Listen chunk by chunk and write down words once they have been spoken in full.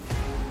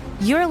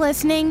You're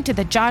listening to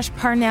the Josh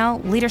Parnell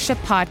Leadership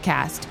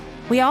Podcast.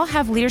 We all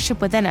have leadership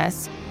within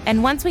us,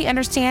 and once we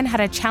understand how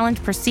to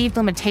challenge perceived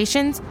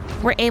limitations,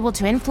 we're able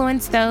to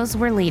influence those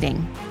we're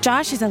leading.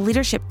 Josh is a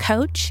leadership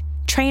coach,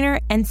 trainer,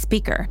 and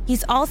speaker.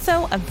 He's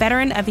also a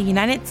veteran of the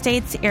United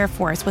States Air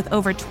Force with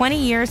over 20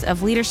 years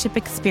of leadership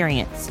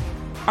experience.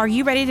 Are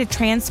you ready to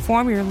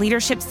transform your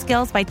leadership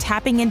skills by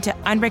tapping into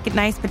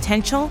unrecognized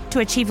potential to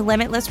achieve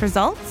limitless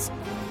results?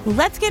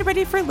 Let's get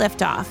ready for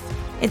liftoff.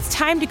 It's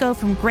time to go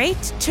from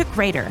great to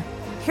greater.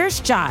 Here's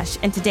Josh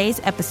in today's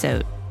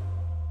episode.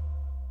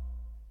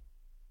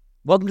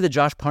 Welcome to the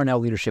Josh Parnell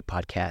Leadership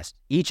Podcast.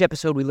 Each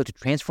episode, we look to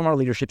transform our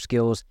leadership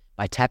skills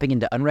by tapping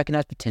into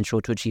unrecognized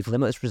potential to achieve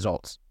limitless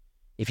results.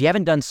 If you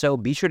haven't done so,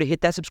 be sure to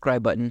hit that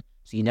subscribe button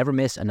so you never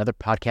miss another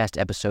podcast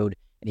episode.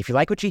 And if you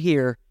like what you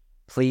hear,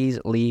 please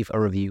leave a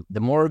review. The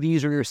more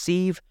reviews we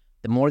receive,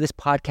 the more this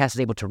podcast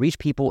is able to reach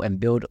people and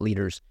build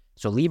leaders.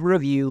 So leave a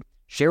review,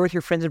 share with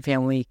your friends and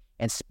family.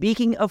 And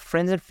speaking of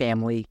friends and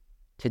family,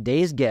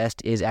 today's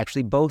guest is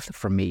actually both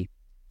from me.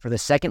 For the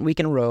second week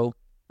in a row,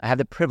 I have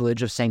the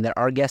privilege of saying that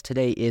our guest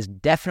today is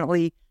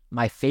definitely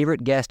my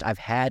favorite guest I've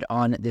had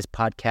on this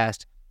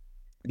podcast,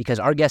 because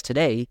our guest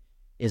today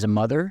is a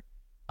mother,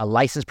 a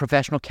licensed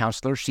professional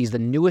counselor. She's the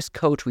newest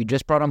coach we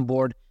just brought on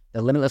board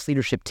the Limitless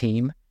Leadership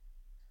team.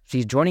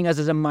 She's joining us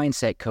as a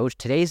mindset coach.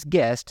 Today's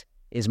guest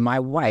is my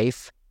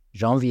wife,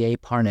 J'anvieu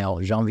Parnell.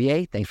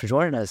 J'anvieu, thanks for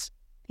joining us.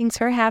 Thanks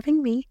for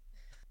having me.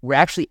 We're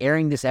actually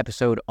airing this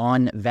episode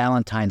on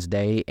Valentine's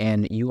Day,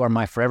 and you are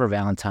my forever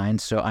Valentine,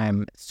 so I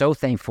am so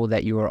thankful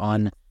that you are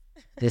on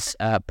this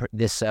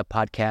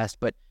podcast.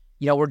 But,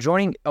 you know, we're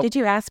joining... Oh, did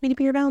you ask me to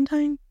be your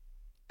Valentine?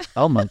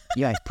 Oh, my...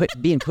 Yeah,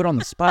 being put on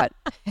the spot.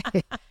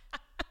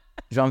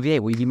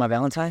 J'anvieu, will you be my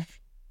Valentine?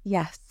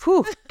 Yes.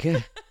 Whew,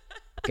 good.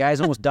 Guys,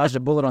 almost dodged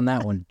a bullet on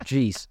that one.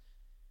 Jeez.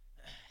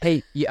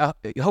 Hey,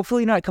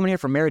 hopefully you're not coming here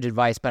for marriage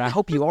advice, but I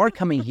hope you are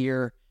coming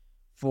here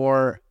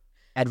for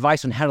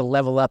advice on how to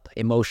level up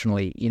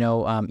emotionally. You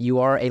know, you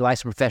are a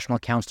licensed professional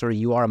counselor,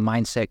 you are a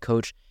mindset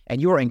coach,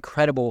 and you are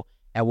incredible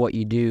at what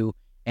you do.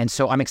 And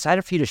so I'm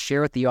excited for you to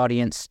share with the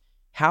audience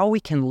how we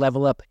can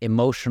level up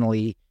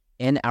emotionally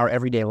in our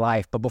everyday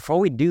life. But before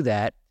we do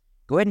that,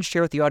 go ahead and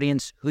share with the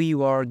audience who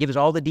you are. Give us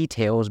all the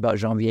details about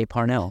J'anvieu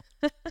Parnell.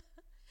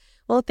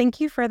 Well, thank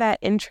you for that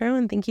intro,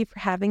 and thank you for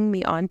having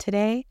me on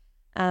today.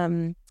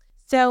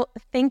 So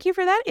thank you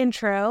for that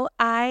intro.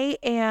 I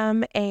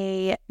am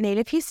a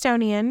native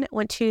Houstonian,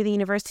 went to the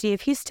University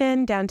of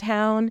Houston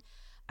downtown.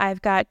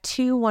 I've got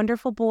two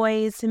wonderful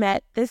boys,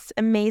 met this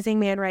amazing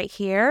man right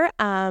here,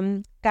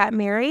 got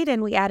married,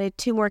 and we added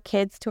two more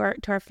kids to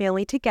our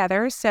family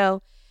together.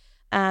 So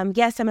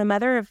yes, I'm a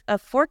mother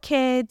of four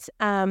kids.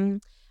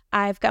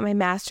 I've got my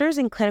master's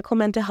in clinical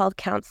mental health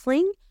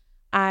counseling.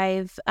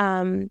 I've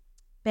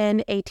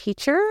been a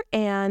teacher,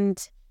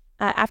 and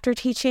after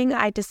teaching,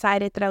 I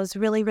decided that I was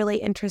really, really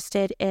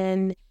interested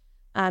in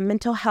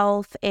mental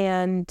health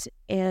and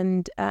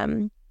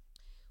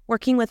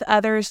working with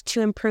others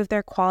to improve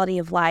their quality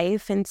of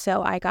life. And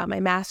so I got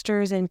my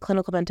master's in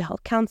clinical mental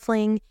health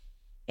counseling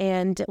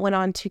and went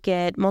on to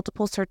get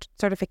multiple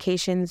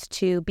certifications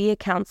to be a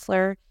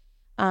counselor.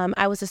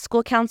 I was a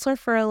school counselor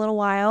for a little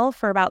while,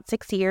 for about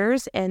 6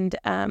 years. And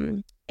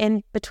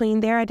in between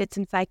there, I did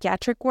some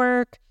psychiatric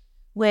work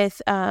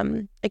with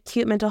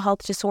acute mental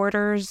health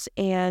disorders.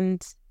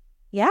 And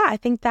yeah, I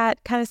think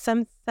that kind of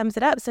sums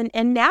it up. So,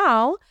 and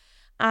now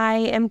I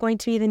am going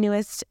to be the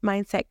newest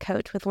mindset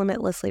coach with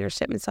Limitless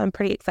Leadership. And so I'm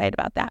pretty excited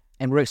about that.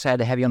 And we're excited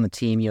to have you on the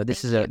team. You know,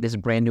 this is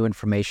brand new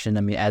information.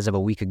 I mean, as of a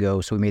week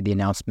ago, so we made the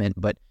announcement.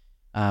 But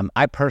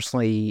I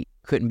personally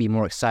couldn't be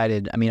more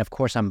excited. I mean, of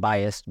course, I'm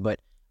biased,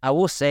 but I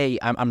will say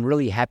I'm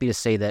really happy to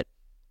say that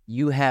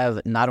you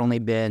have not only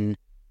been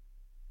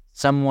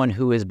someone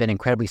who has been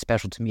incredibly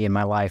special to me in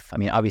my life. I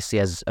mean, obviously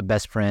as a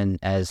best friend,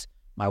 as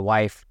my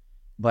wife,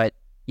 but,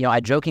 you know, I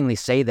jokingly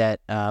say that,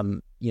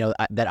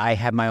 that I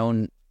have my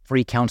own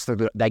free counselor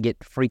that I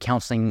get free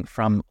counseling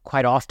from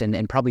quite often,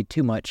 and probably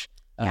too much,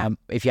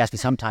 if you ask me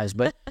sometimes.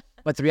 But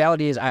the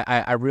reality is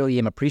I really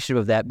am appreciative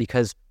of that,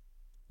 because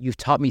you've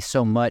taught me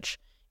so much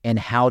in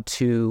how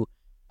to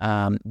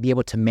be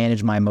able to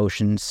manage my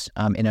emotions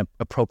in an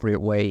appropriate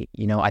way.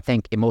 You know, I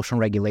think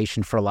emotional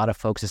regulation for a lot of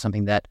folks is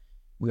something that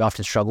we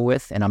often struggle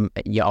with, and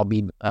I'll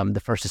be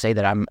the first to say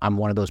that I'm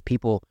one of those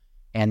people.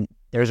 And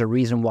there's a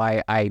reason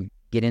why I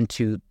get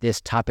into this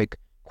topic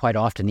quite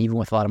often, even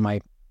with a lot of my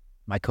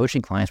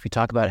coaching clients. We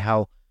talk about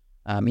how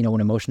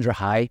when emotions are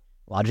high,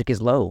 logic is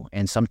low,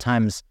 and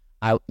sometimes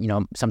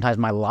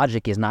my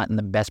logic is not in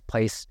the best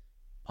place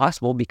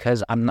possible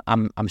because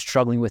I'm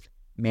struggling with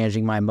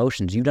managing my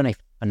emotions. You've done a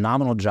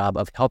phenomenal job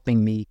of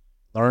helping me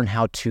learn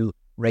how to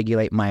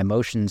regulate my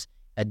emotions.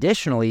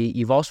 Additionally,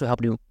 you've also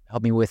helped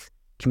me with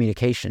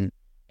communication.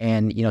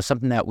 And, you know,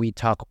 something that we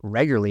talk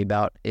regularly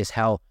about is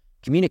how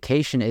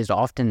communication is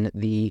often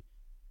the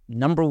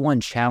number one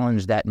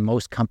challenge that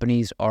most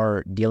companies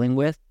are dealing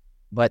with,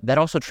 but that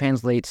also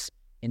translates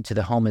into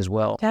the home as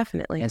well.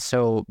 Definitely. And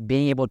so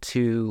being able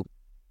to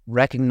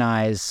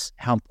recognize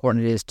how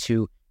important it is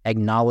to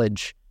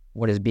acknowledge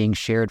what is being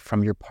shared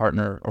from your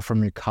partner or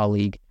from your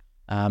colleague,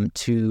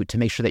 to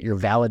make sure that you're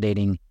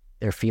validating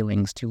their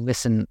feelings, to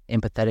listen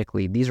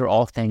empathetically. These are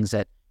all things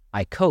that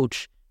I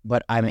coach,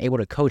 but I'm able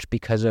to coach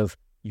because of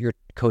your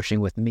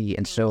coaching with me.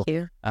 And so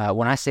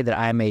when I say that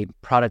I'm a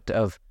product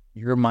of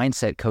your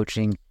mindset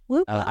coaching,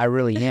 I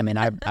really am, and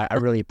I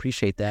really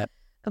appreciate that.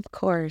 Of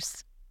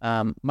course.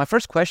 My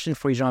first question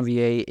for you,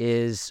 J'anvieu,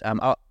 is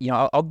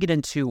I'll get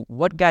into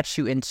what got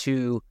you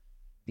into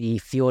the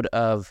field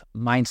of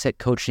mindset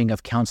coaching,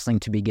 of counseling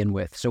to begin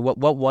with. So what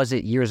was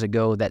it years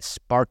ago that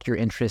sparked your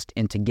interest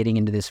into getting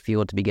into this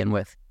field to begin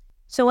with?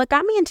 So what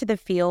got me into the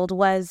field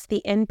was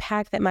the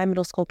impact that my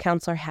middle school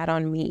counselor had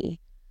on me.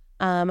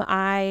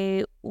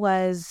 I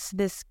was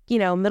this,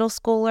 middle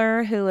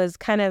schooler who was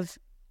kind of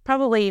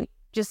probably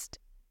just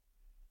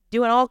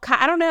doing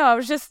I don't know. I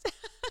was just,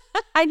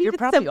 I needed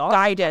some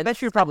guidance. I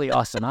bet you're probably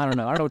awesome. I don't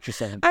know what you're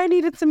saying. I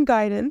needed some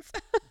guidance.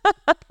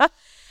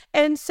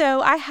 And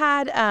so I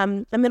had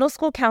a middle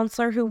school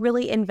counselor who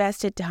really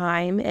invested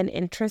time and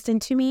interest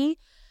into me.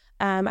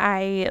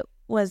 I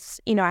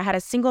had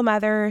a single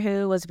mother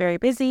who was very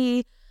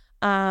busy.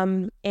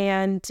 And,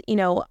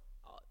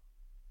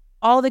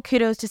 all the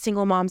kudos to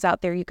single moms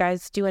out there. You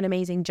guys do an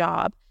amazing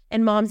job,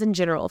 and moms in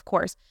general, of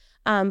course.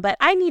 But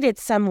I needed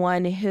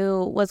someone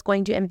who was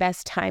going to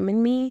invest time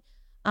in me.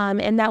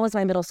 And that was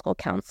my middle school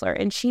counselor.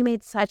 And she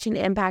made such an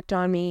impact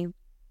on me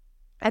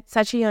at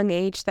such a young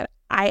age that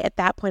at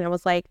that point, I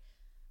was like,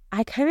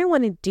 I kind of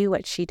want to do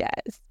what she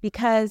does,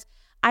 because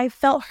I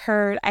felt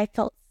heard. I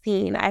felt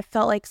seen. I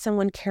felt like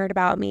someone cared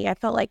about me. I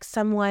felt like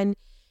someone,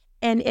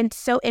 and it's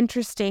so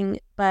interesting,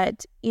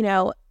 but,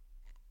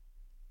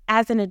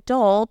 as an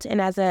adult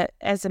and as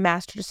a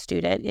master's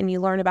student, and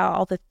you learn about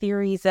all the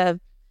theories of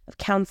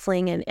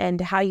counseling and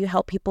how you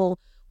help people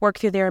work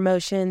through their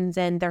emotions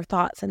and their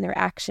thoughts and their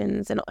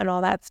actions and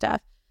all that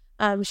stuff.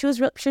 She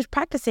was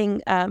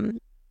practicing,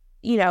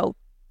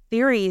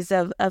 theories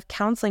of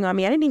counseling on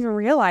me. I didn't even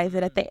realize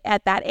it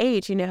at that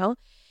age,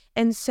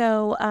 And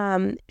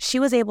so she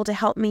was able to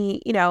help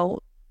me,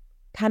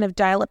 kind of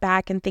dial it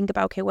back and think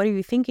about, okay, what are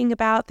you thinking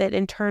about that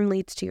in turn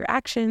leads to your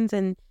actions?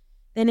 And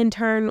then in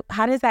turn,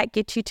 how does that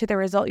get you to the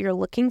result you're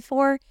looking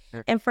for?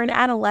 Sure. And for an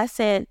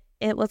adolescent,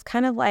 it was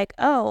kind of like,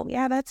 oh,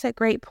 yeah, that's a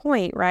great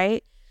point,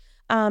 right?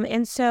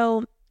 And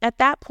so at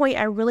that point,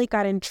 I really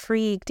got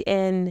intrigued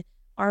in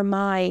our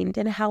mind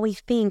and how we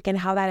think and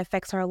how that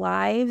affects our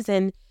lives.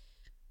 And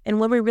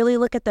when we really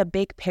look at the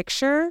big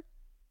picture,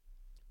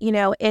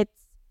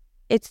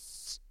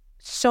 it's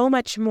so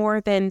much more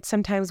than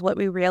sometimes what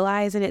we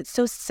realize. And it's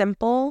so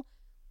simple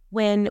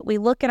when we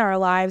look at our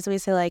lives and we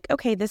say, like,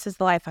 okay, this is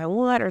the life I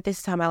want, or this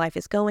is how my life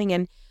is going.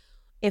 And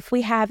if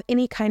we have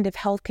any kind of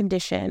health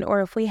condition,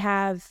 or if we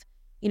have,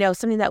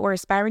 something that we're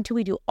aspiring to,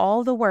 we do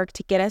all the work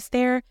to get us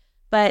there.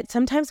 But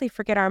sometimes we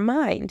forget our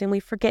mind, and we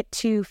forget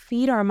to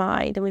feed our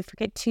mind, and we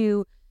forget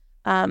to,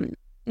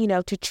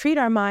 to treat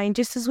our mind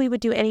just as we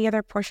would do any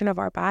other portion of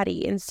our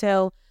body. And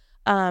so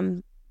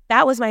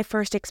that was my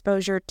first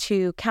exposure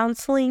to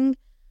counseling.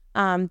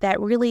 That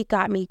really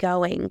got me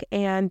going,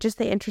 and just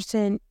the interest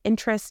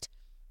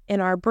in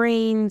our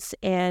brains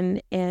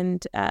and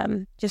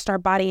just our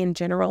body in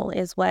general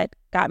is what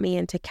got me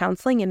into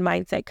counseling and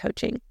mindset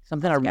coaching.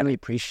 Something I really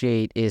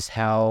appreciate is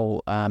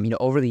how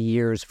over the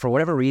years, for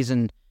whatever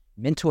reason,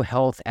 mental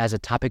health as a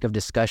topic of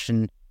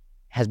discussion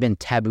has been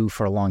taboo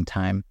for a long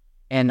time,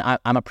 and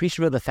I'm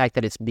appreciative of the fact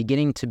that it's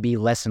beginning to be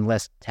less and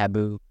less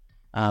taboo.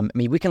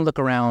 We can look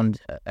around,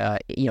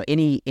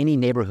 any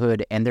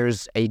neighborhood, and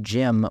there's a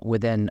gym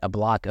within a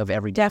block of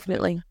every.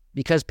 Definitely.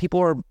 Because people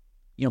are,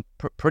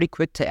 pretty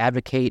quick to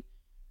advocate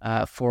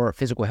for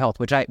physical health,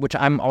 which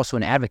I'm also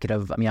an advocate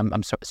of.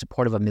 I'm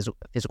supportive of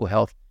physical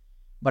health,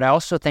 but I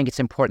also think it's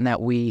important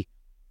that we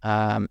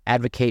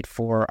advocate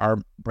for our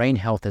brain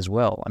health as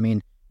well.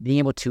 Being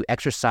able to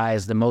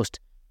exercise the most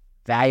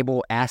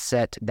valuable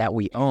asset that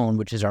we own,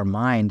 which is our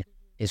mind,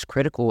 is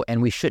critical,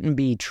 and we shouldn't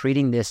be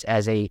treating this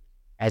as a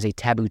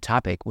taboo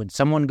topic. When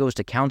someone goes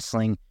to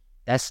counseling,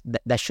 that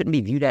shouldn't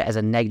be viewed as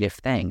a negative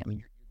thing. You're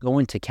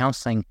going to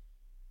counseling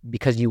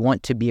because you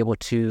want to be able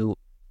to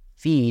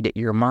feed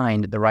your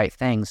mind the right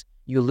things.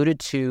 You alluded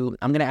to,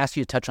 I'm going to ask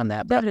you to touch on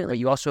that, but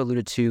you also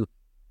alluded to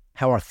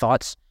how our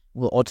thoughts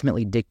will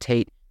ultimately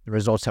dictate the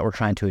results that we're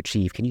trying to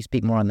achieve. Can you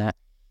speak more on that?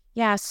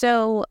 Yeah.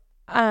 So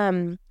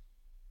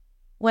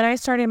when I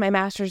started my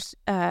master's,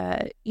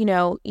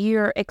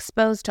 you're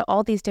exposed to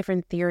all these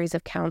different theories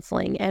of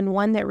counseling. And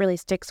one that really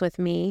sticks with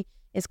me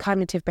is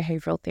cognitive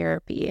behavioral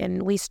therapy.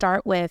 And we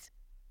start with,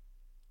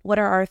 what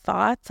are our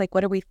thoughts? Like,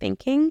 what are we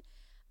thinking?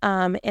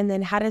 And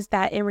then how does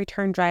that in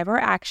return drive our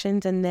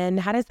actions? And then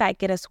how does that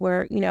get us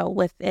where,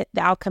 with the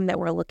outcome that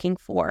we're looking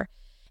for?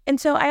 And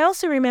so I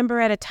also remember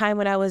at a time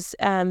when I was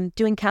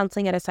doing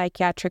counseling at a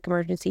psychiatric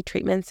emergency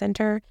treatment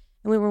center,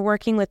 and we were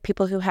working with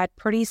people who had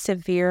pretty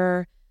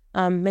severe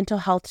mental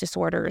health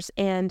disorders.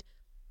 And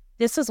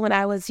this was when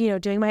I was,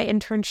 doing my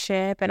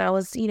internship, and I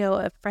was,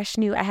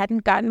 I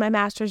hadn't gotten my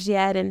master's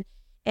yet.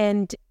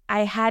 And I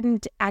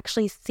hadn't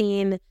actually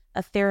seen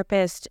a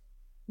therapist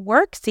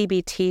work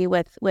CBT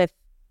with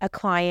a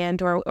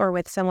client or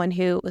with someone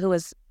who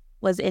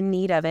was in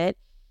need of it.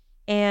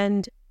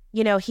 And,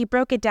 he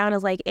broke it down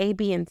as like A,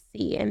 B, and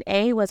C. And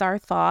A was our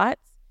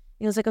thoughts.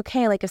 He was like,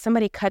 okay, like if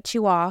somebody cuts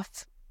you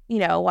off,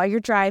 while you're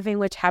driving,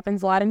 which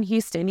happens a lot in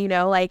Houston,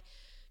 like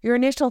your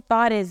initial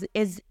thought is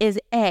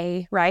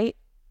A, right?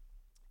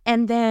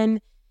 And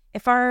then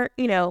if our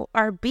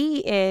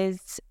B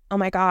is, oh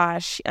my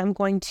gosh, I'm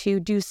going to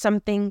do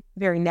something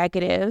very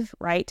negative,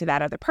 right, to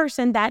that other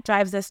person, that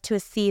drives us to a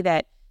C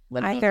that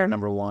either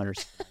number one or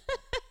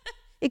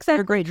exactly.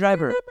 You're a great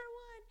driver. Number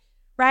one,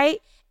 right?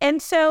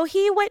 And so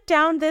he went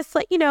down this,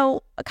 like,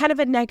 kind of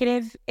a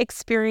negative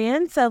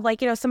experience of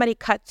like, somebody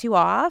cuts you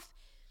off.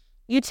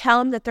 You tell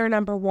them that they're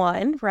number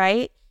one,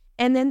 right?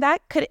 And then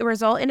that could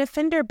result in a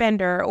fender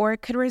bender, or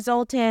it could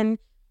result in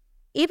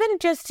even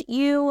just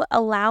you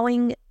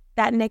allowing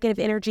that negative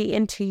energy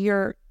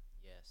into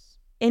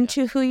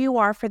who you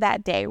are for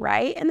that day,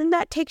 right? And then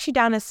that takes you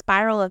down a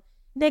spiral of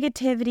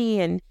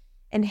negativity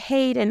and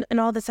hate and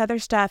all this other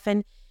stuff.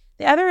 And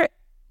the other,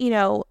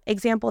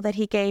 example that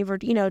he gave, or,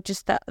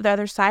 just the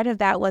other side of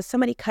that was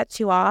somebody cuts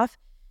you off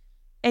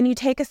and you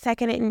take a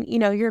second and,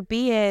 your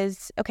B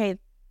is, okay,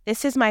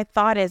 this is my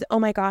thought is, oh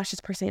my gosh, this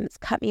person has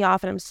cut me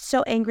off and I'm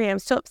so angry, I'm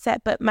so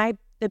upset. But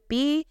the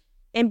B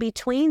in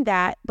between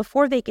that,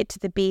 before they get to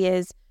the B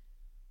is,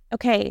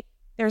 okay,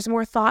 there's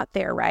more thought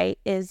there, right?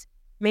 Is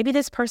maybe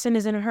this person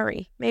is in a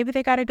hurry. Maybe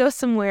they got to go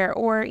somewhere,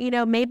 or,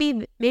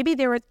 maybe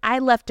I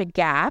left a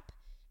gap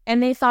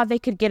and they thought they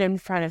could get in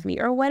front of me,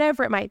 or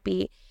whatever it might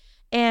be.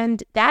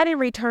 And that in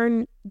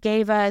return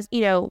gave us,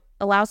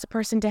 allows the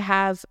person to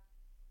have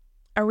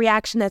a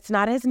reaction that's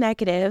not as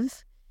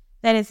negative,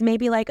 that is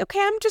maybe like, okay,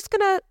 I'm just going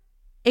to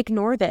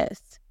ignore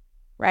this,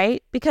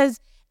 right?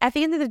 Because at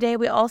the end of the day,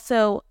 we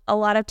also a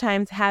lot of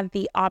times have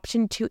the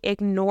option to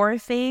ignore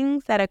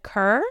things that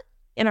occur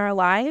in our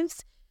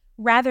lives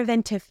rather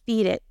than to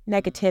feed it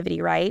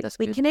negativity, right? That's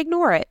we good. can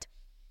ignore it.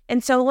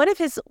 And so one of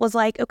his was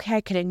like, okay,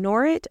 I could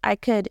ignore it. I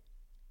could,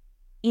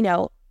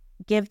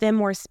 give them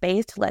more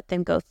space to let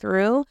them go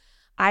through.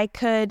 I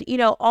could,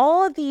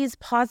 all of these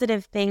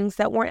positive things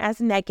that weren't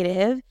as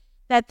negative,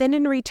 that then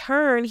in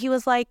return, he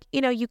was like,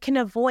 you can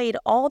avoid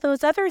all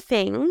those other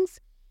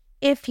things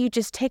if you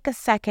just take a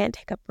second,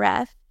 take a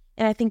breath.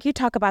 And I think you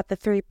talk about the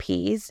 3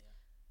 Ps: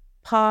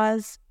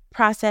 pause,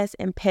 process,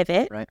 and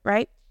pivot,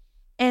 right?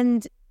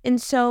 And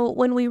so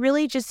when we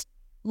really just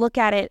look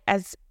at it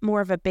as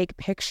more of a big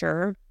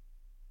picture,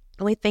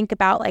 and we think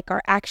about like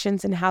our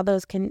actions and how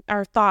those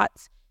our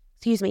thoughts,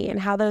 and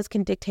how those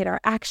can dictate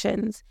our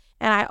actions.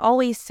 And I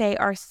always say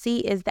our C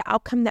is the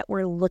outcome that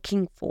we're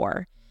looking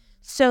for.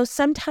 So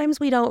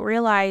sometimes we don't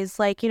realize,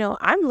 like,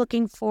 I'm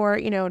looking for,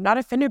 not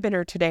a fender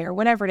bender today or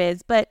whatever it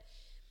is. But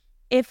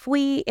if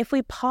we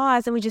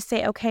pause and we just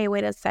say, okay,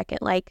 wait a second,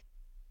 like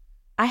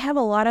I have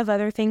a lot of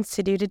other things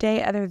to do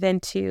today other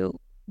than to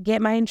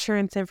get my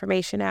insurance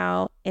information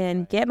out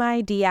and get my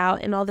ID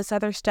out and all this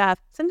other stuff.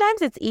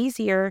 Sometimes it's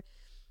easier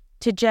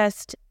to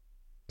just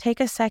take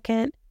a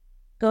second,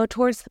 go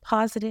towards the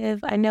positive.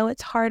 I know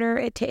it's harder.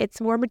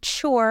 It's more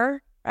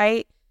mature,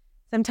 right?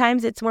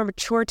 Sometimes it's more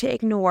mature to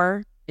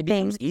ignore It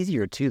things. becomes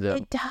easier too, though.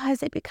 It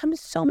does. It becomes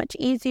so much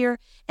easier.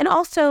 And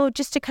also,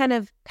 just to kind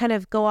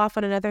of go off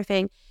on another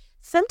thing,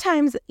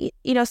 sometimes,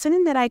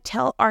 something that I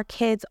tell our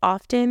kids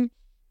often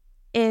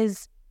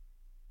is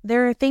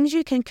there are things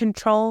you can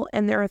control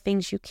and there are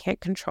things you can't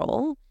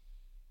control.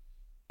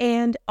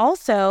 And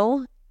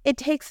also, it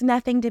takes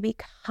nothing to be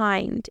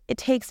kind. It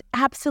takes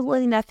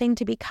absolutely nothing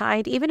to be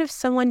kind. Even if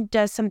someone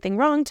does something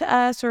wrong to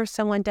us or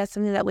someone does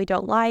something that we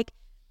don't like,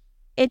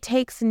 it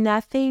takes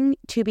nothing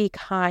to be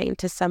kind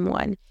to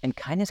someone. And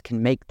kindness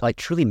can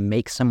truly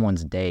make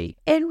someone's day.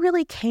 It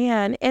really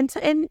can. And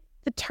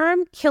the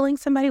term killing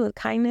somebody with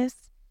kindness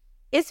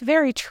is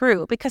very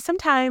true, because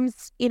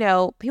sometimes,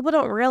 people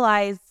don't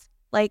realize,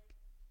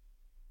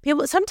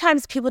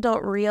 sometimes people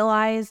don't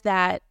realize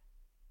that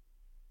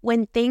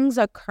when things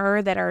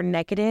occur that are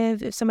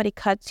negative, if somebody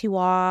cuts you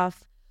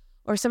off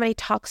or somebody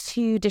talks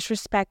to you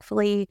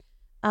disrespectfully,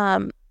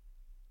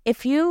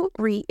 if you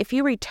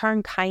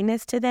return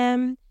kindness to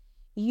them,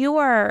 you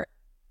are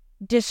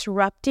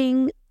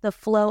disrupting the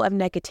flow of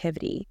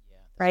negativity,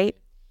 right?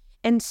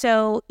 And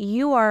so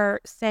you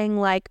are saying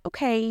like,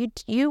 okay,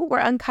 you were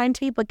unkind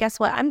to me, but guess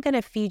what? I'm going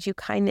to feed you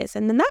kindness.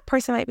 And then that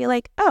person might be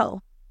like,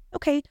 oh,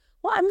 okay,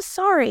 well, I'm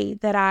sorry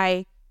that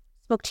I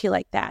spoke to you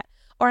like that.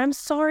 Or I'm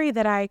sorry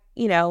that I,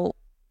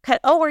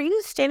 are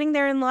you standing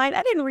there in line?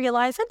 I didn't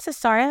realize. I'm so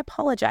sorry. I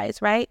apologize,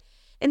 right?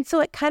 And so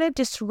it kind of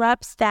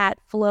disrupts that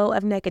flow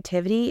of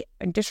negativity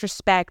and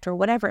disrespect or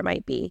whatever it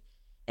might be.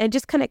 And it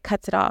just kind of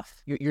cuts it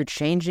off. You're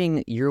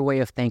changing your way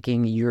of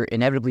thinking. You're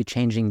inevitably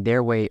changing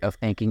their way of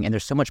thinking. And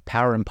there's so much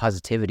power in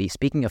positivity.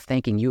 Speaking of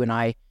thinking, you and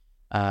I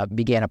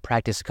began a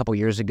practice a couple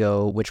years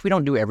ago, which we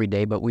don't do every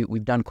day, but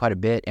we've done quite a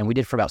bit. And we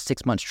did for about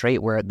 6 months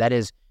straight, where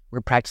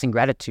we're practicing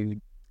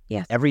gratitude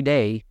every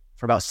day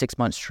for about 6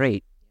 months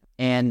straight.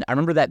 And I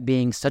remember that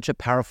being such a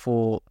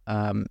powerful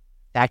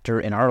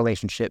factor in our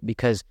relationship,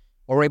 because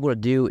what we're able to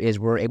do is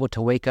we're able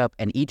to wake up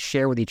and each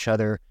share with each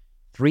other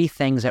 3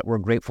 things that we're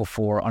grateful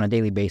for on a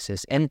daily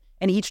basis. And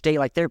each day,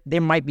 like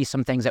there might be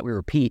some things that we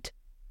repeat,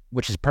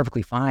 which is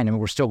perfectly fine, and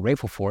we're still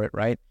grateful for it,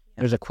 right?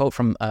 There's a quote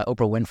from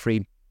Oprah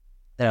Winfrey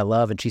that I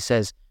love, and she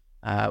says,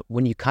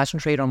 when you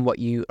concentrate on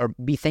or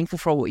be thankful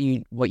for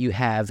what you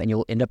have, and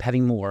you'll end up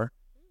having more.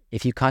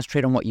 If you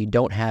concentrate on what you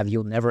don't have,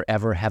 you'll never,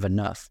 ever have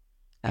enough.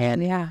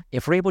 And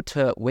if we're able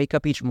to wake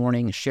up each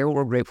morning, share what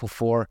we're grateful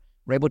for,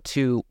 we're able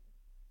to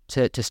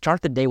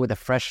start the day with a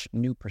fresh,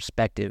 new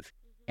perspective,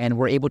 and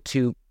we're able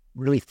to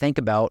really think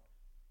about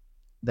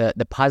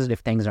the positive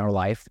things in our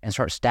life and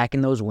start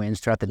stacking those wins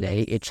throughout the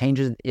day. It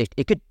changes.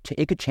 It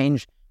could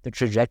change the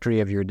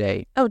trajectory of your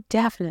day. Oh,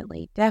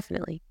 definitely.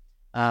 But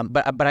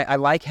I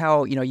like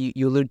how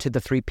you allude to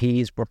the 3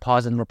 Ps. We're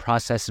pausing, we're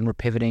processing, we're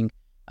pivoting.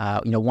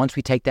 Once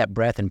we take that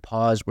breath and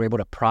pause, we're able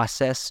to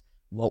process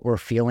what we're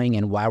feeling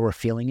and why we're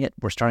feeling it.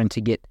 We're starting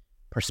to get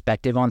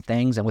perspective on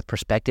things, and with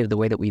perspective, the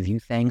way that we view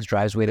things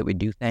drives the way that we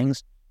do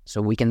things.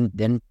 So we can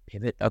then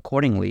pivot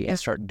accordingly and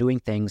start doing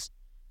things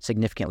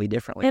significantly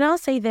differently. And I'll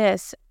say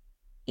this,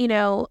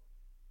 it's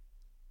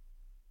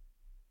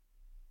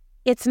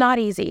not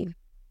easy.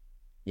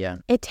 Yeah.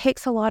 It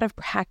takes a lot of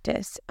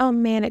practice. Oh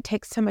man, it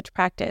takes so much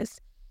practice.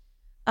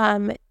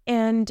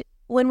 And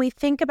when we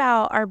think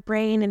about our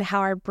brain and how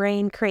our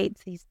brain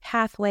creates these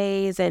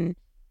pathways, and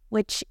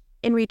which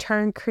in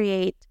return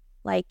create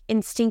like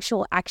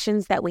instinctual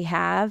actions that we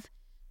have,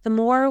 the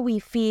more we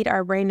feed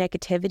our brain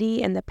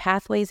negativity and the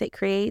pathways it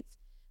creates,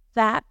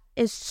 that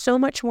is so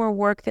much more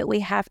work that we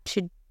have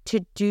to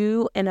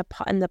do in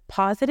the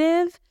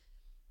positive,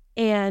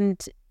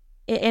 and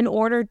in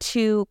order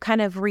to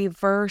kind of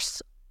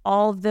reverse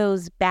all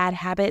those bad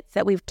habits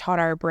that we've taught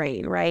our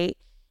brain, right?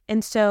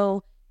 And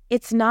so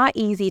it's not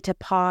easy to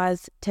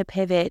pause, to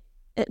pivot,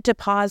 to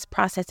pause,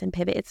 process, and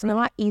pivot. It's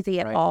not easy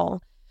at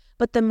all.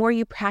 But the more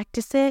you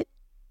practice it,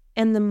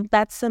 and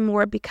the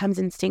more it becomes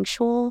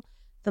instinctual,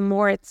 the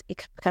more it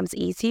becomes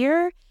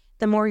easier,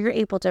 the more you're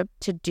able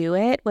to do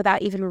it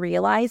without even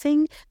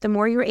realizing, the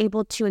more you're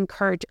able to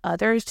encourage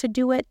others to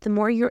do it, the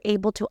more you're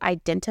able to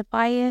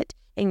identify it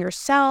in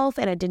yourself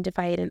and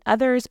identify it in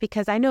others.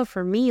 Because I know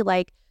for me,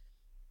 like,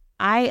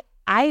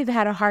 I've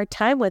had a hard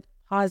time with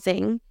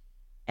pausing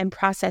and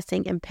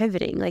processing and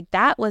pivoting. Like,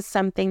 that was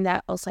something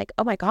that I was like,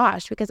 oh my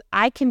gosh, because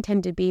I can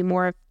tend to be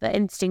more of the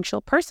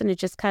instinctual person who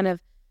just kind of,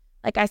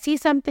 like, I see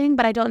something,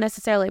 but I don't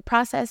necessarily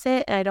process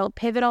it, and I don't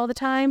pivot all the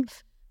time.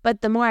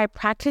 But the more I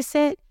practice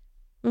it,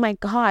 oh my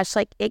gosh,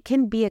 like, it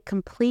can be a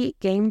complete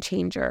game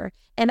changer.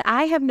 And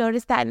I have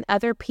noticed that in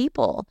other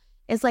people.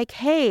 It's like,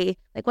 hey,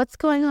 like, what's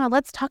going on?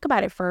 Let's talk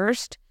about it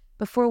first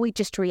before we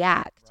just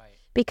react. Right.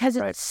 Because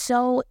it's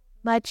so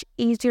much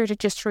easier to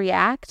just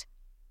react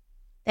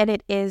than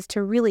it is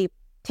to really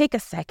take a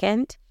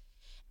second.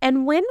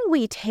 And when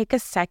we take a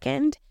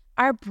second,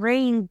 our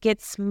brain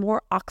gets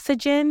more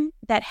oxygen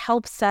that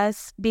helps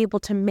us be able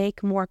to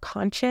make more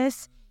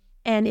conscious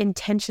and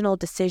intentional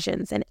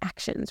decisions and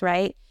actions,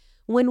 right?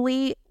 When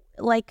we,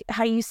 like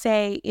how you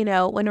say,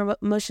 when our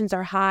emotions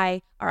are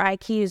high, our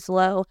IQ is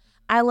low.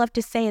 I love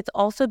to say it's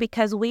also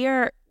because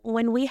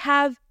when we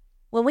have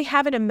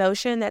an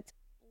emotion that's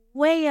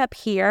way up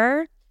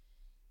here,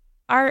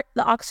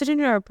 the oxygen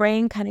in our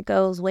brain kind of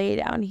goes way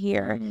down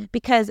here,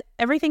 because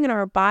everything in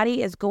our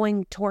body is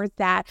going towards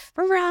that,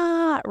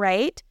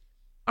 right?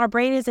 Our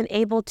brain isn't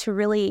able to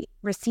really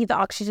receive the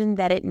oxygen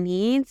that it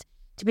needs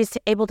to be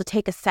able to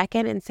take a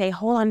second and say,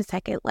 hold on a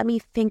second, let me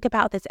think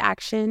about this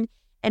action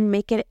and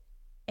make it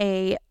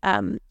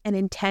an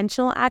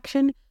intentional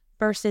action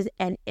versus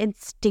an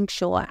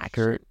instinctual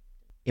action.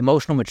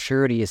 Emotional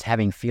maturity is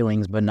having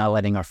feelings, but not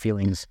letting our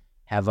feelings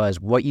have us.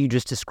 What you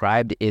just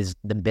described is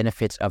the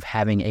benefits of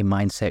having a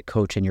mindset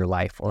coach in your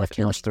life or a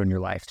counselor in your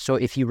life. So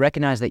if you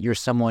recognize that you're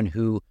someone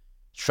who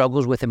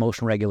struggles with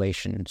emotional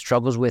regulation,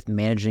 struggles with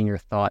managing your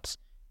thoughts,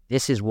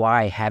 this is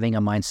why having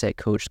a mindset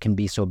coach can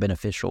be so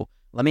beneficial.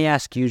 Let me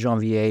ask you,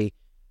 J'anvieu,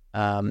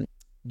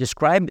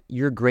 describe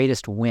your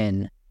greatest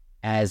win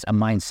as a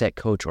mindset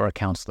coach or a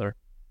counselor.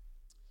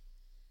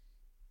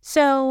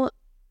 So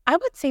I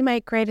would say my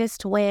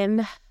greatest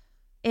win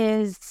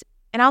is,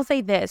 and I'll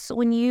say this,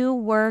 when you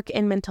work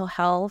in mental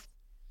health,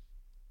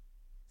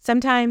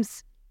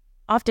 oftentimes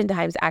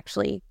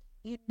actually,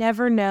 you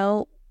never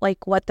know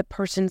like what the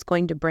person's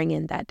going to bring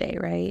in that day,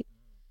 right?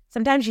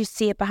 Sometimes you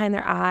see it behind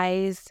their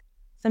eyes.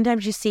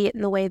 Sometimes you see it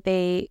in the way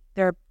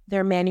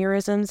their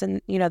mannerisms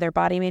and, their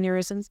body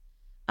mannerisms.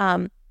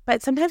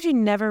 But sometimes you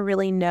never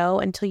really know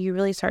until you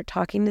really start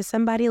talking to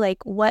somebody,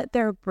 like what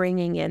they're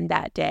bringing in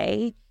that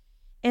day.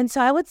 And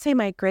so I would say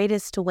my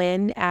greatest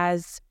win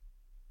as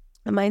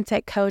a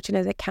mindset coach and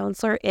as a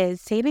counselor is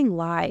saving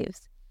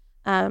lives.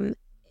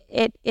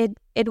 It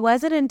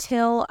wasn't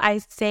until I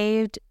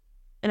saved,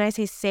 and I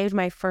say saved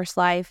my first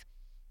life,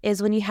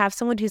 is when you have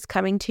someone who's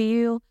coming to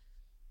you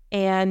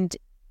and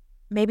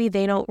maybe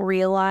they don't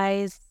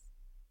realize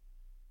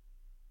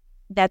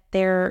that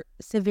they're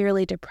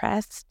severely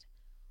depressed,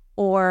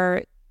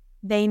 or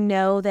they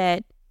know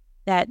that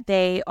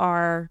they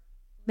are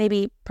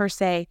maybe per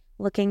se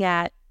looking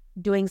at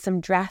doing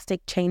some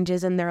drastic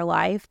changes in their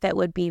life that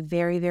would be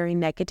very, very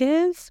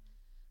negative,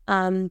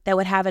 that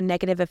would have a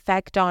negative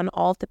effect on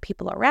all the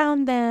people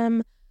around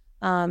them.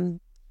 And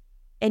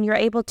you're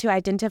able to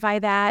identify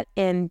that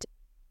and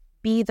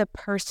be the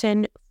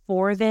person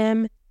for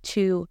them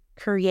to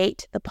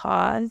create the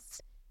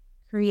pause,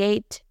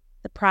 create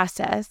the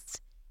process,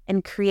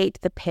 and create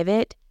the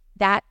pivot.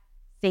 That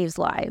saves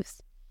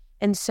lives.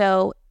 And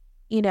so,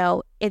 it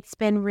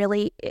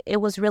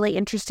was really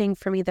interesting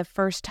for me the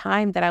first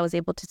time that I was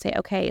able to say,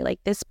 okay, like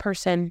this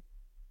person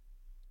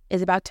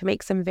is about to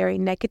make some very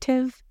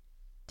negative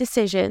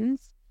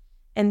decisions.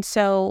 And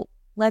so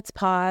let's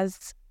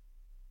pause,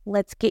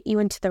 let's get you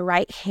into the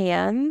right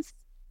hands,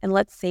 and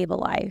let's save a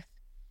life.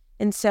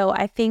 And so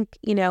I think,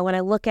 when I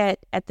look at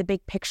the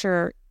big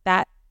picture,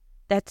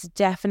 that's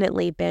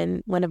definitely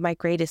been one of my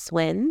greatest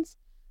wins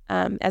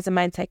as a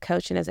mindset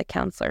coach and as a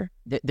counselor.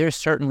 There's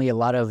certainly a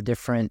lot of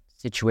different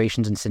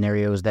situations and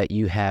scenarios that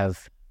you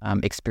have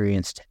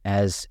experienced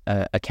as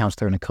a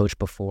counselor and a coach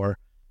before.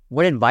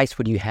 What advice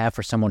would you have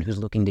for someone who's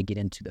looking to get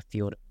into the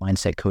field of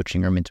mindset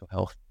coaching or mental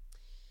health?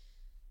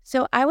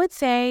 So I would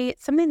say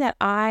something that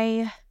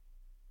I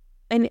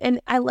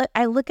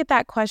look at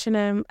that question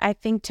and I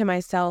think to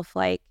myself,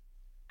 like,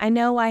 I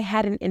know I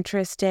had an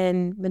interest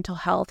in mental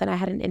health and I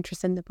had an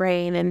interest in the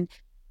brain,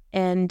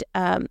 and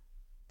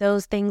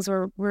those things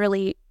were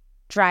really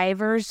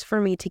drivers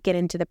for me to get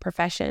into the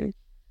profession.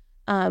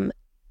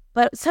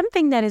 But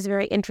something that is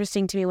very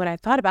interesting to me when I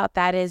thought about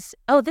that is,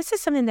 this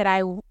is something that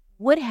I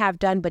would have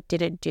done but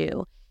didn't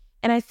do.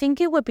 And I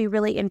think it would be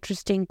really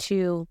interesting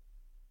to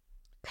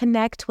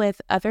connect with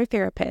other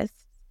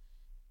therapists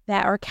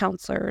that are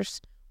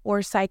counselors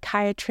or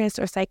psychiatrists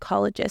or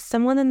psychologists,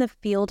 someone in the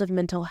field of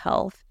mental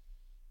health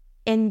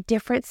in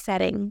different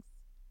settings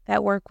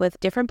that work with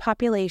different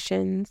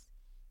populations,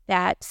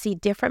 that see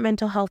different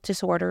mental health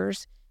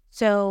disorders.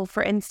 So,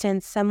 for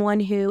instance, someone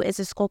who is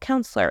a school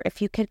counselor,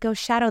 if you could go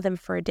shadow them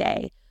for a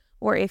day,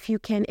 or if you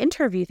can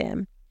interview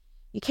them.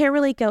 You can't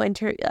really go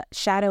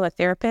shadow a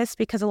therapist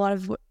because a lot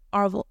of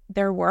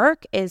their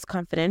work is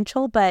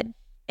confidential, but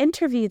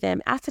interview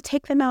them, ask to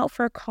take them out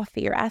for a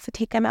coffee or ask to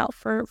take them out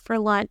for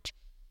lunch.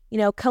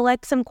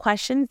 Collect some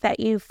questions that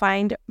you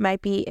find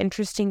might be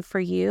interesting for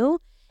you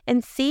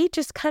and see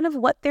just kind of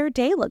what their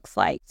day looks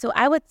like. So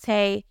I would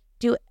say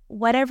do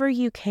whatever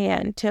you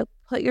can to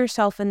put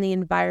yourself in the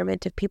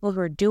environment of people who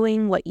are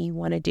doing what you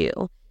want to do.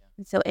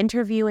 And so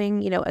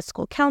interviewing, a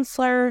school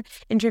counselor,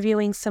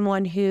 interviewing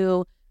someone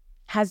who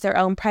has their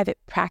own private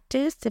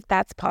practice, if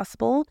that's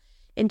possible.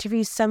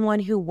 Interview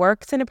someone who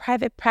works in a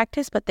private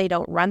practice, but they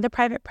don't run the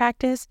private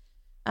practice.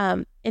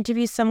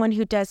 Interview someone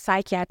who does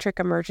psychiatric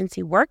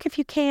emergency work if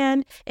you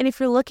can. And if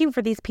you're looking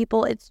for these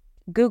people, it's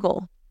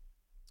Google.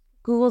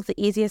 Google's the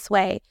easiest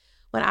way.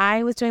 When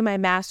I was doing my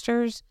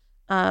master's,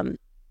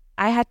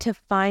 I had to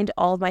find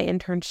all of my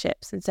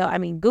internships. And so,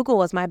 Google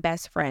was my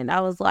best friend. I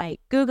was like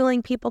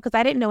Googling people because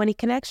I didn't know any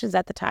connections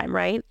at the time,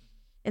 right?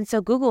 And so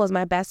Google was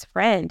my best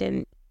friend.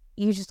 And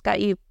you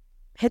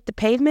hit the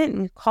pavement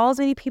and call as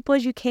many people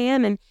as you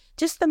can. And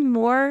just the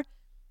more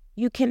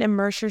you can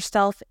immerse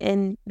yourself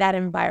in that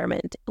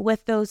environment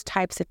with those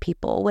types of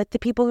people, with the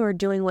people who are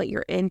doing what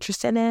you're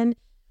interested in,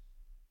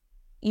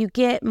 you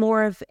get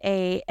more of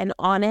an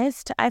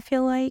honest, I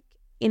feel like,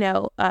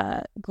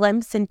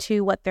 glimpse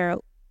into what their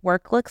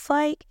work looks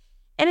like.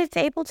 And it's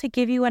able to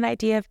give you an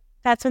idea if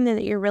that's something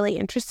that you're really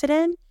interested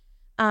in.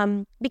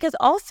 Because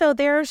also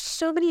there are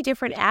so many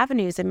different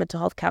avenues in mental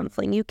health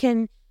counseling. You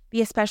can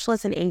be a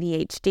specialist in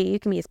ADHD. You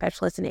can be a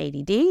specialist in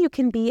ADD. You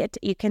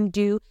can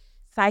do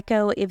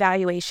psycho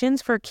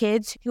evaluations for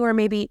kids who are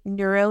maybe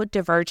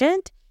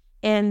neurodivergent,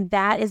 and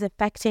that is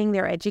affecting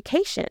their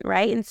education,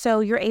 right? And so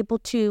you're able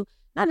to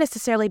not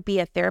necessarily be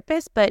a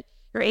therapist, but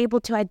you're able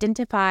to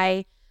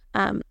identify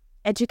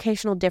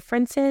educational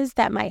differences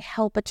that might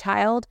help a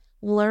child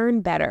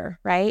learn better,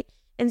 right?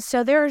 And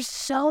so there are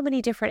so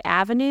many different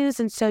avenues.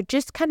 And so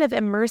just kind of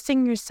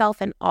immersing yourself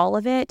in all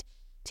of it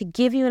to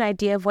give you an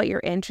idea of what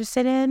you're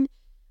interested in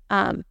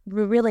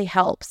really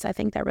helps. I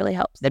think that really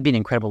helps. That'd be an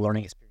incredible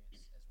learning experience as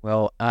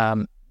well.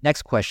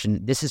 Next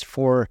question. This is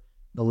for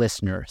the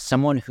listener,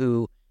 someone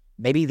who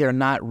maybe they're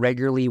not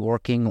regularly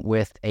working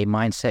with a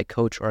mindset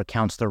coach or a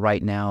counselor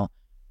right now,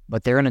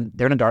 but they're in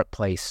a dark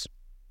place.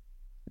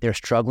 They're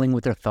struggling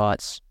with their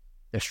thoughts.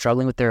 They're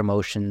struggling with their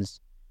emotions.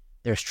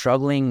 They're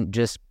struggling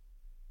just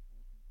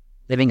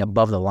living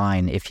above the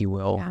line, if you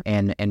will, Yeah.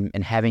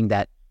 and having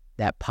that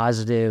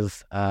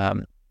positive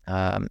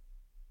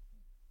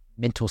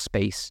mental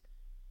space.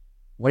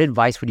 What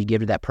advice would you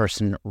give to that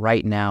person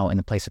right now in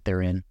the place that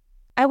they're in?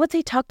 I would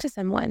say talk to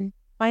someone.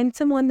 Find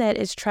someone that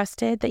is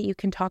trusted that you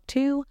can talk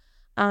to,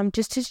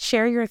 just to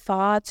share your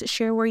thoughts,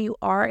 share where you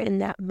are in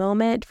that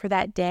moment for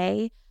that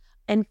day,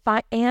 and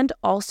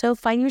also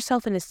find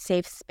yourself in a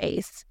safe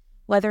space.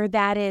 Whether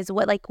that is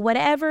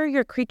whatever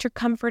your creature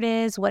comfort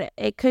is, what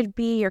it could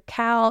be your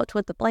couch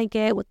with the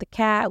blanket, with the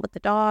cat, with the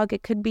dog.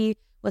 It could be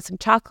with some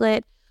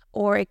chocolate,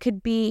 or it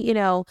could be,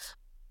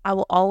 I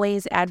will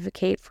always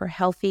advocate for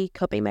healthy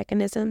coping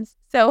mechanisms.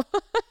 So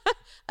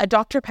a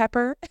Dr.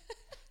 Pepper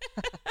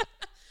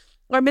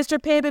or Mr.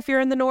 Pibb if you're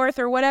in the north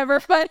or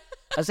whatever. But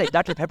I say,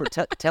 Dr. Pepper,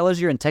 tell us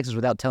you're in Texas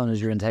without telling us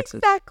you're in Texas.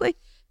 Exactly.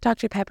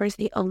 Dr. Pepper is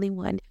the only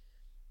one.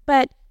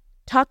 But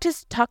talk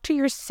to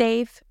your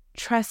safe,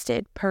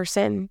 trusted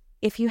person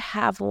if you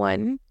have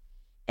one,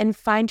 and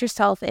find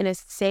yourself in a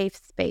safe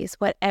space,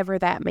 whatever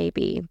that may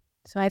be.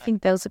 So I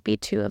think those would be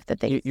two of the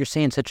things. You're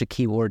saying such a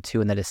key word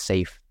too, and that is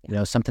safe. You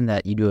know, something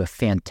that you do a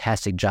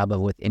fantastic job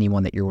of with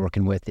anyone that you're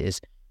working with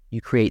is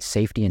you create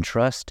safety and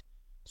trust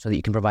so that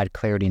you can provide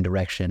clarity and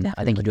direction.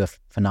 Definitely. I think you do a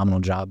phenomenal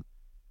job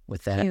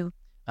with that.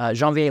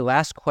 J'anvieu,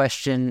 last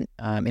question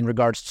in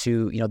regards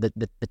to, you know,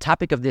 the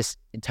topic of this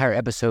entire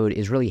episode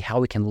is really how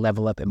we can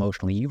level up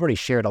emotionally. You've already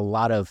shared a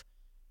lot of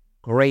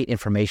great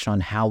information on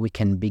how we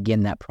can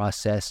begin that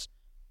process.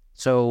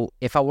 So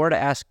if I were to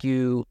ask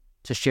you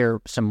to share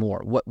some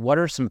more, what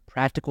are some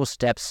practical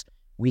steps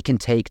we can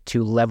take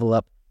to level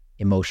up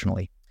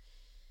emotionally?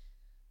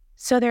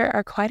 So there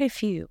are quite a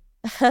few.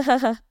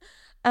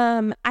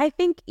 I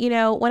think, you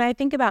know, when I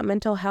think about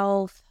mental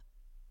health,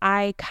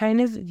 I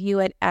kind of view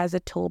it as a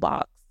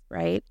toolbox,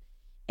 right?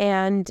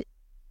 And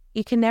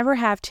you can never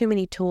have too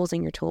many tools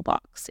in your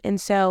toolbox. And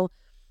so,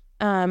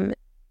 you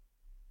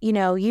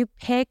know, you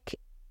pick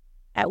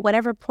at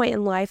whatever point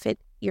in life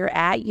you're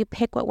at, you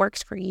pick what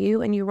works for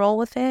you and you roll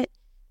with it.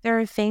 There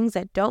are things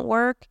that don't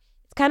work.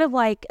 It's kind of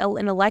like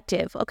an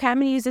elective. Okay, I'm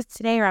going to use this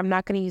today or I'm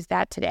not going to use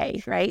that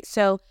today, right?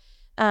 So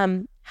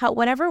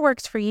whatever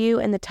works for you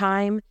and the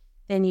time,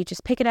 then you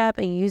just pick it up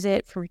and use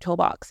it for your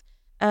toolbox.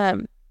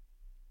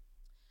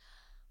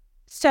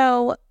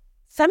 So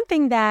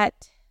something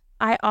that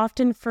I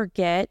often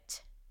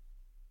forget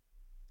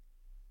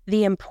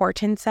the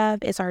importance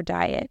of is our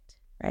diet,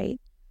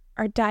 right?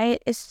 Our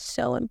diet is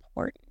so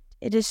important.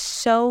 It is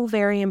so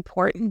very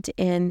important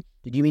in...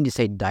 Did you mean to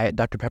say diet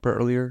Dr. Pepper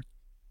earlier?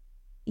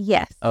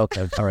 Yes.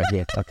 Okay. All right.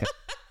 Yeah. Okay.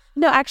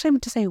 No, actually, I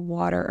meant to say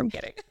water. I'm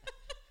kidding.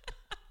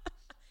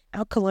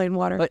 Alkaline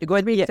water. But go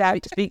ahead. Yeah,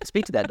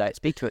 speak to that diet.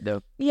 Speak to it,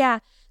 though. Yeah.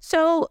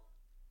 So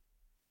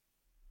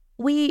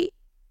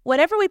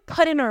whatever we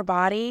put in our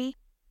body,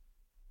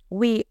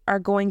 we are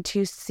going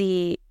to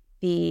see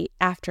the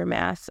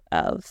aftermath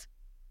of,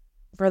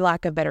 for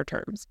lack of better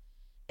terms.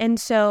 And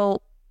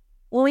so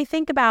when we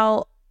think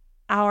about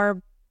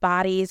our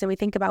bodies and we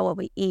think about what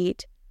we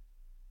eat,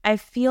 I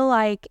feel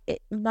like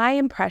my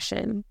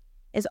impression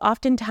is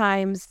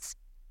oftentimes,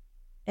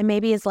 and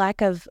maybe is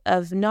lack of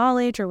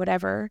knowledge or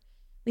whatever,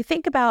 we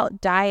think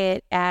about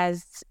diet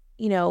as,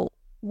 you know,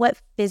 what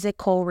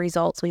physical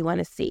results we want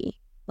to see.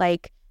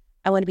 Like,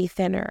 I want to be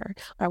thinner,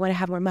 or I want to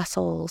have more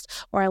muscles,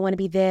 or I want to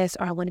be this,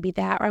 or I want to be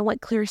that, or I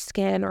want clear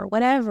skin, or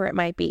whatever it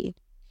might be.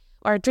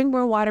 Or drink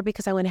more water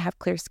because I want to have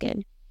clear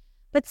skin.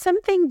 But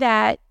something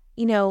that,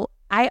 you know,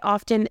 I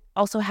often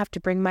also have to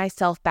bring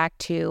myself back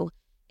to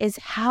is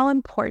how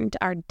important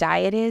our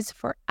diet is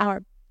for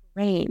our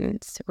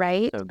brains,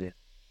 right? So good.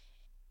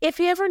 If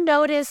you ever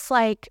notice,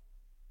 like,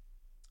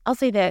 I'll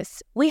say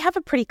this, we have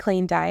a pretty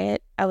clean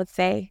diet, I would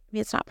say. I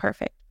mean, it's not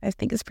perfect. I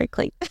think it's pretty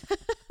clean.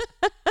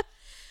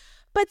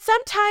 But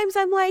sometimes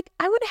I'm like,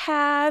 I would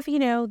have, you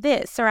know,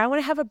 this, or I want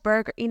to have a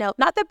burger, you know,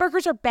 not that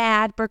burgers are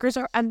bad. Burgers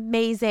are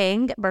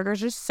amazing.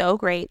 Burgers are so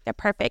great. They're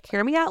perfect.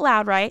 Hear me out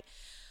loud, right?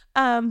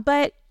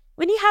 But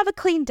when you have a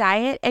clean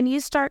diet and you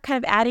start kind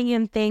of adding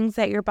in things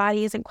that your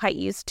body isn't quite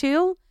used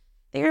to,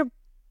 they're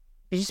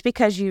just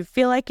because you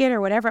feel like it or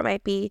whatever it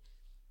might be,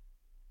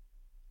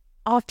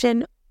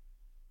 often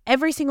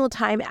every single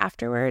time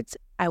afterwards,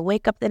 I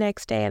wake up the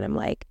next day and I'm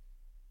like,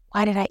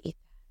 why did I eat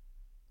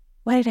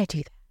that? Why did I do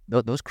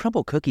that? Those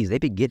crumble cookies, they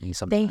be getting me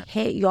sometimes. They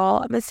hit,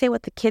 y'all. I'm going to say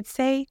what the kids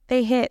say.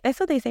 They hit. That's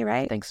what they say,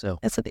 right? I think so.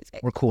 That's what they say.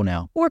 We're cool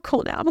now. We're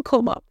cool now. I'm a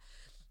cool mom.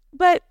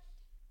 But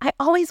I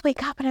always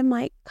wake up and I'm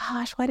like,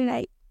 gosh, why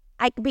did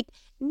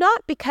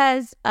not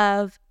because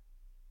of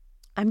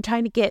I'm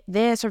trying to get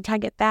this or I'm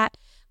trying to get that,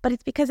 but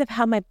it's because of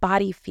how my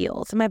body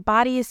feels. And my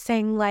body is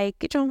saying, like,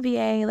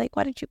 J'anvieu, like,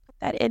 why did you put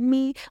that in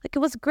me? Like, it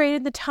was great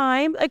in the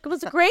time. Like, it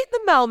was great in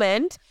the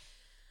moment.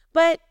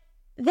 But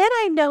then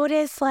I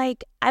notice,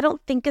 like, I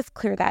don't think as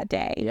clear that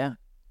day. Yeah.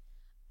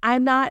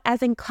 I'm not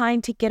as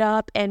inclined to get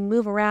up and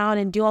move around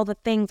and do all the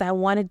things I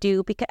want to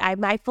do because I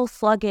might feel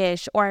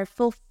sluggish or I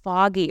feel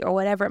foggy or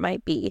whatever it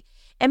might be.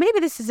 And maybe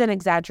this is an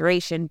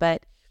exaggeration,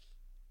 but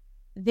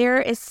there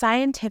is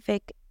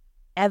scientific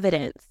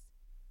evidence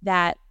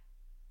that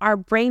our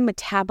brain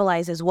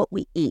metabolizes what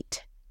we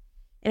eat.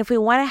 And if we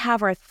want to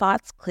have our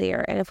thoughts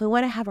clear, and if we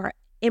want to have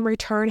in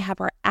return,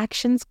 have our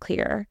actions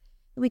clear,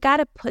 we got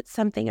to put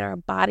something in our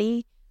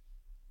body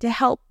to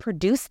help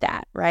produce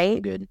that,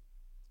 right? Good.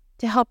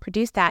 To help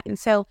produce that. And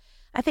so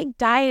I think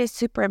diet is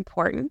super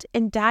important,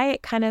 and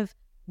diet kind of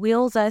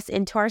wheels us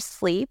into our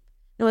sleep.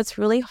 You know, it's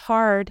really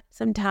hard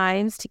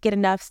sometimes to get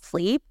enough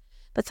sleep,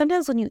 but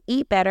sometimes when you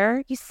eat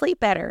better, you sleep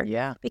better.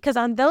 Yeah. Because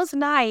on those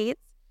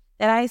nights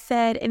that I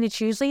said, and it's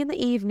usually in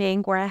the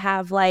evening where I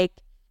have like,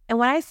 and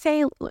when I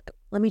say,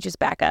 let me just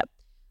back up.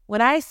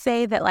 When I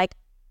say that, like,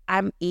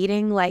 I'm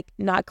eating like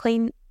not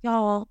clean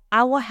y'all,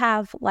 I will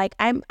have like,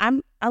 I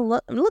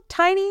look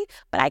tiny,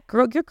 but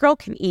your girl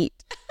can eat.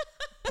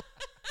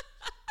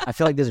 I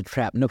feel like there's a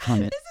trap. No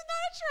comment. This is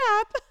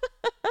not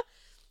a trap.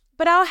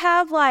 But I'll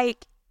have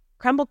like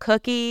crumble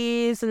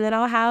cookies, and then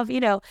I'll have,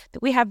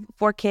 we have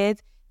 4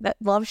 kids that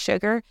love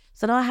sugar.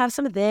 So then I'll have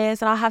some of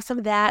this and I'll have some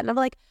of that. And I'm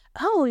like,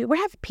 oh, we're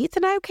having pizza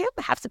night? Okay, I'm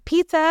going to have some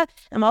pizza.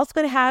 I'm also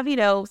going to have,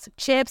 some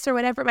chips or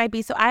whatever it might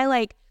be. So I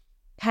like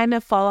kind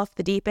of fall off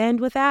the deep end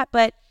with that.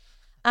 But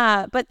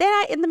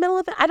then in the middle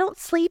of it, I don't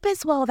sleep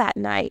as well that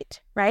night,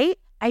 right?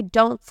 I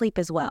don't sleep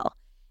as well.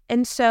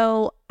 And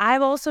so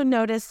I've also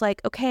noticed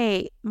like,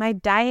 okay, my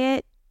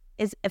diet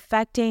is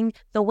affecting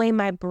the way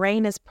my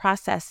brain is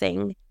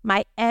processing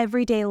my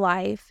everyday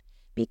life,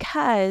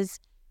 because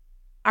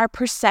our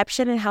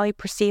perception and how we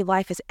perceive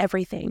life is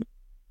everything.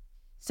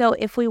 So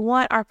if we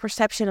want our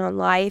perception on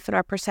life and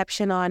our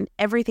perception on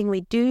everything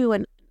we do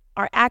and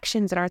our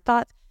actions and our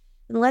thoughts,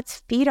 then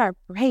let's feed our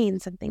brain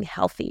something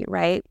healthy,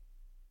 right?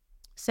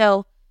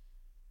 So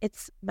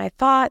it's my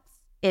thoughts,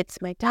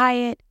 it's my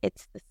diet,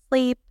 it's the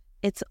sleep,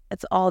 it's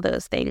all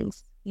those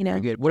things,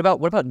 Very good. What about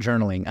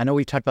journaling? I know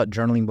we've talked about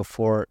journaling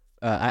before.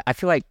 I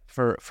feel like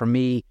for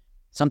me,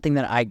 something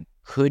that I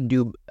could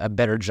do a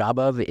better job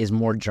of is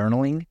more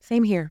journaling.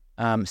 Same here.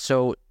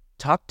 So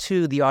talk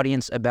to the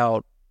audience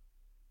about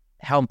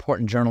how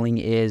important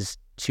journaling is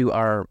to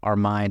our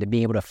mind and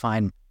being able to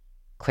find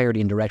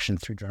clarity and direction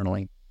through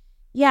journaling.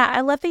 Yeah,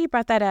 I love that you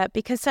brought that up,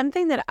 because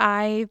something that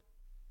I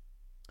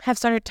have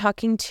started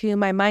talking to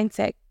my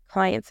mindset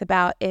clients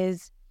about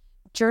is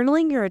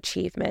journaling your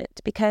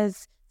achievement.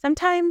 Because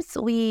sometimes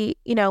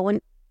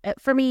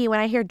for me, when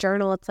I hear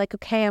journal, it's like,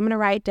 okay, I'm going to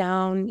write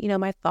down,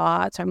 my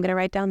thoughts, or I'm going to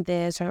write down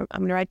this, or I'm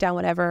going to write down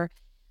whatever.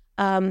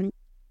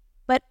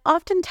 But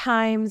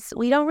oftentimes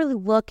we don't really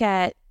look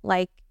at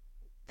like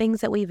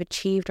things that we've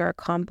achieved or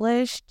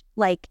accomplished,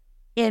 like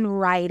in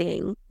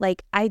writing,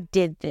 like I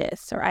did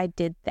this or I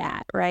did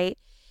that, right?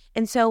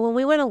 And so when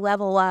we want to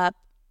level up,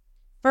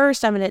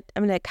 first I'm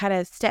gonna kind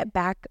of step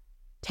back,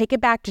 take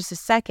it back just a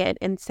second,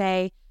 and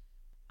say,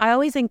 I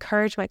always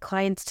encourage my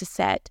clients to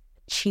set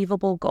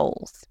achievable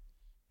goals.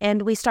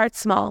 And we start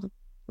small,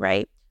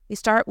 right? We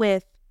start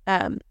with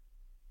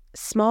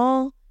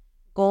small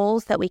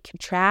goals that we can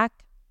track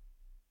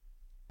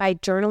by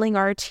journaling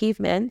our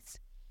achievements.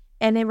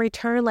 And in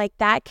return, like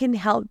that can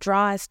help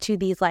draw us to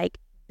these like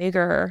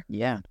bigger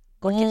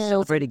goals.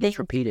 Celebrated gets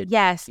repeated.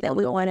 Yes, that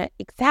we want to,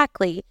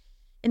 exactly.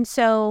 And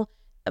so,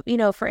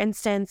 for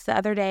instance, the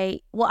other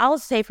day, well, I'll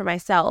say for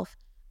myself,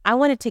 I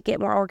wanted to get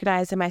more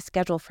organized in my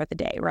schedule for the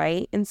day,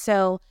 right? And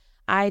so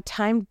I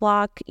time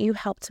block, you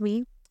helped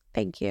me,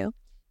 thank you.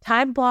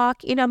 Time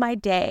block, my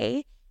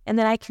day, and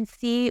then I can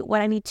see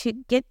what I need to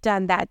get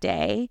done that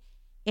day.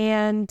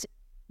 And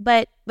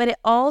but it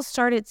all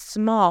started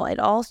small. It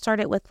all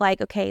started with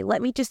like, okay,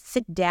 let me just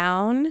sit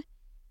down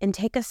and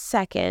take a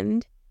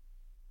second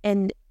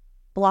and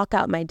block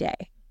out my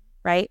day,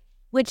 right?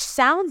 Which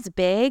sounds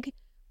big,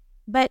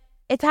 but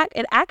it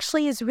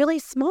actually is really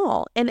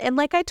small. And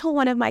like I told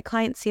one of my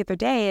clients the other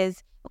day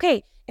is,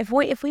 okay, if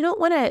we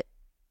don't want to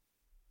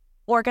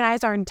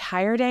organize our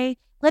entire day,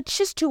 let's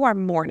just do our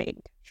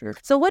morning. Sure.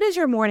 So what is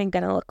your morning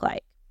going to look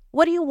like?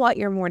 What do you want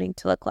your morning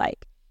to look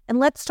like? And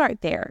let's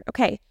start there.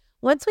 Okay,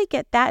 once we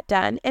get that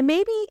done, and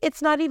maybe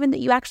it's not even that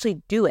you actually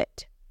do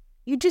it,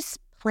 you just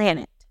plan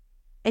it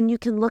and you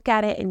can look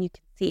at it and you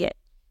can see it.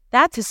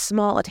 That's a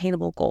small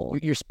attainable goal.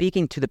 You're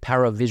speaking to the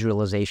power of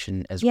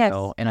visualization as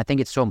well. And I think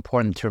it's so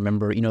important to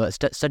remember,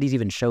 studies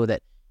even show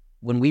that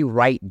when we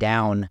write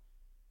down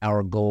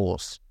our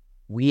goals,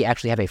 we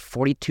actually have a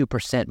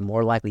 42%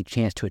 more likely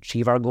chance to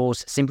achieve our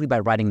goals simply by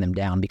writing them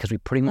down, because we're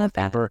putting them on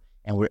paper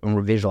and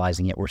we're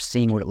visualizing it. We're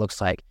seeing what it looks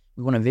like.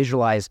 We want to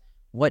visualize,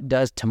 what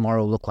does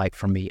tomorrow look like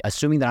for me?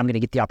 Assuming that I'm going to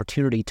get the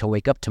opportunity to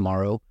wake up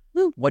tomorrow,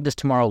 what does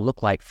tomorrow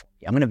look like for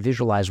me? I'm going to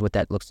visualize what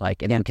that looks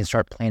like, and then can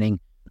start planning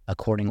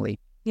accordingly.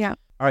 Yeah.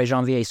 All right,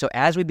 J'anvieu. So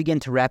as we begin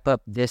to wrap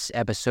up this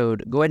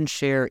episode, go ahead and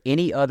share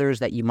any others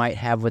that you might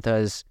have with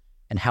us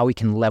and how we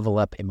can level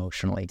up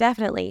emotionally.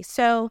 Definitely.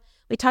 So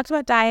we talked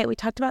about diet, we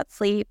talked about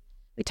sleep,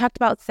 we talked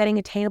about setting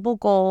attainable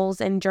goals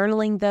and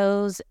journaling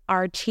those,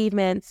 our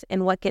achievements,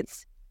 and what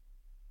gets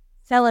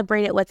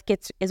celebrated, what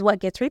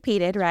gets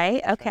repeated,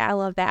 right? Okay, I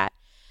love that.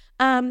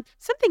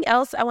 Something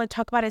else I want to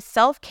talk about is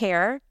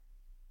self-care,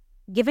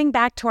 giving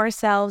back to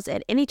ourselves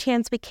at any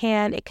chance we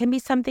can. It can be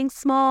something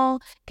small,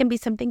 it can be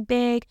something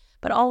big,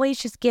 but always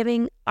just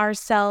giving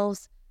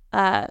ourselves,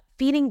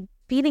 feeding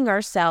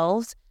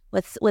ourselves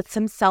with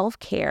some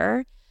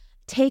self-care.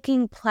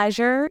 Taking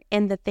pleasure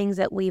in the things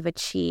that we've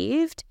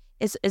achieved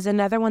is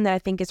another one that I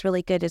think is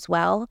really good as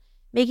well.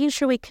 Making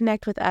sure we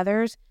connect with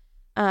others,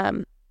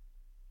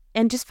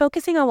 and just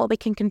focusing on what we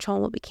can control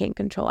and what we can't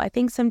control. I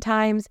think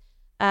sometimes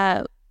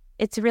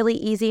it's really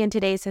easy in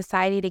today's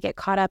society to get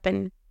caught up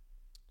in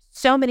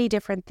so many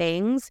different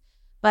things.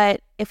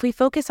 But if we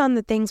focus on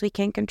the things we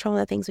can control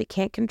and the things we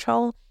can't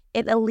control,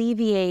 it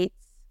alleviates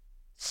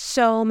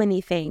so many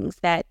things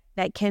that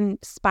can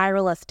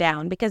spiral us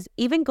down. Because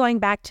even going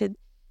back to,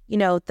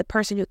 the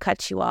person who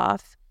cuts you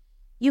off,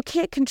 You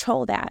can't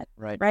control that,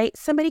 Right. right?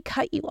 Somebody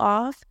cut you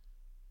off.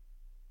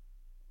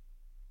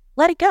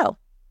 Let it go.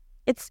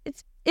 It's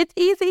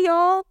easy,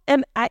 y'all.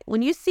 And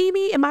when you see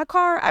me in my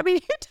car, I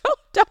mean,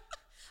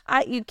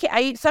 sometimes we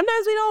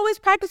don't always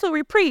practice what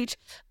we preach,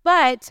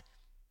 but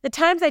the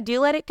times I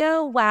do let it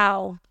go,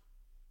 wow,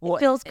 it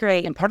feels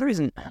great. And part of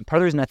the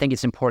reason I think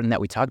it's important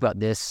that we talk about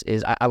this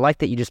is I like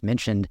that you just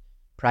mentioned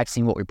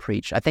practicing what we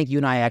preach. I think you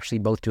and I actually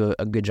both do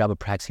a good job of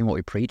practicing what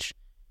we preach,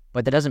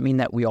 but that doesn't mean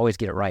that we always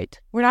get it right.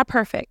 We're not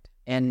perfect.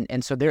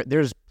 And so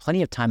there's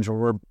plenty of times where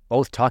we're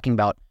both talking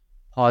about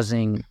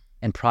pausing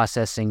and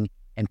processing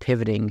and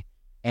pivoting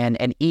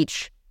and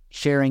each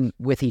sharing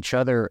with each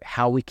other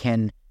how we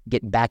can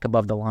get back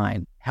above the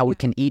line, how we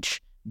can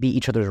each be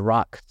each other's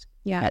rocks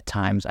at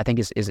times, I think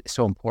is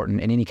so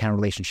important in any kind of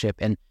relationship.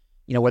 And,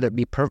 whether it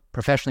be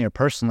professionally or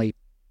personally,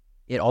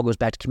 it all goes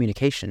back to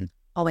communication.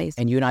 Always.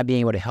 And you and I being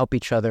able to help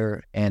each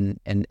other and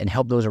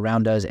help those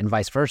around us and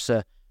vice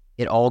versa,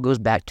 it all goes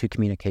back to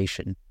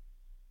communication.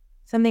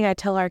 Something I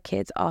tell our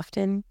kids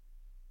often,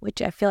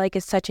 which I feel like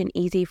is such an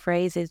easy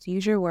phrase, is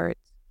use your words.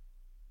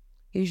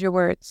 Use your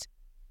words.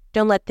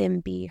 Don't let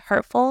them be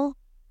hurtful.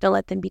 Don't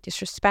let them be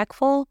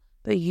disrespectful,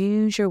 but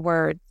use your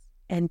words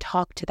and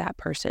talk to that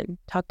person.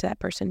 Talk to that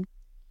person.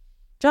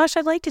 Josh,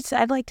 I'd like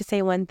to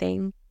say one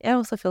thing. It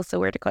also feels so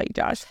weird to call you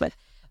Josh, but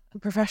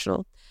I'm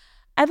professional.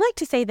 I'd like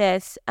to say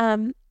this.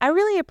 I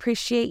really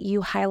appreciate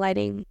you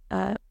highlighting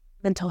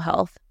mental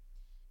health,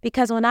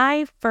 because when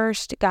I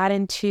first got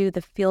into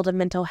the field of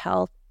mental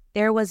health,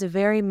 there was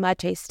very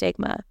much a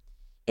stigma.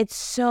 It's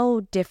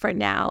so different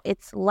now.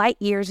 It's light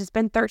years. It's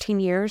been 13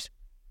 years,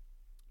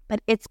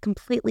 but it's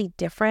completely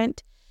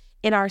different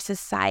in our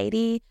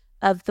society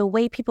of the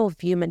way people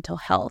view mental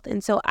health.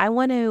 And so I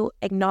want to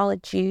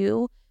acknowledge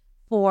you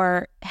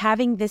for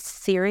having this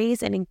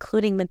series and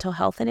including mental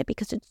health in it,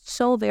 because it's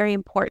so very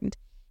important.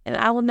 And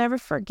I will never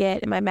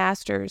forget in my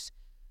master's,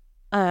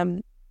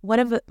 one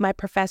of my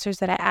professors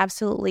that I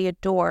absolutely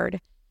adored,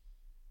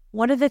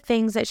 one of the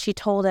things that she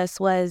told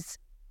us was,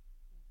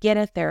 get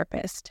a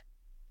therapist,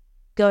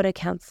 go to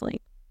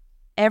counseling.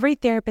 Every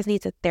therapist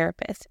needs a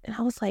therapist. And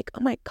I was like,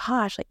 oh my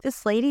gosh, like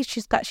this lady,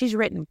 she's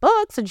written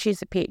books and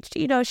she's a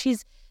PhD,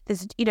 she's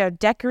this,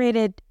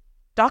 decorated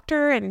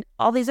doctor and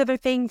all these other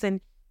things. And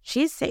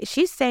she's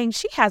saying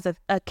she has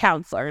a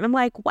counselor. And I'm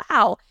like,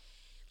 wow,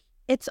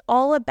 it's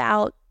all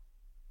about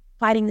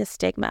fighting the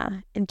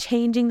stigma and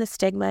changing the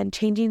stigma and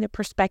changing the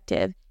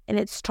perspective. And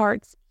it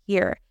starts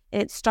here.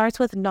 And it starts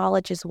with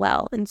knowledge as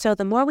well. And so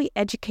the more we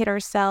educate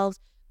ourselves,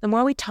 the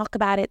more we talk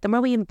about it, the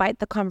more we invite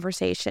the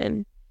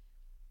conversation,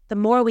 the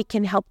more we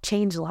can help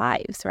change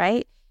lives,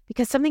 right?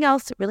 Because something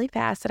else really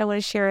fast that I want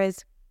to share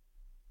is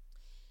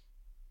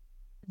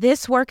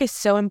this work is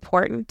so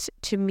important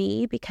to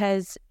me,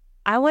 because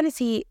I want to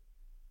see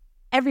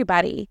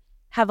everybody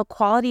have a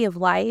quality of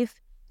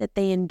life that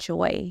they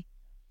enjoy,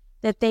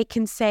 that they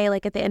can say,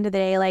 like, at the end of the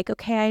day, like,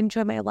 okay, I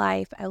enjoy my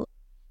life.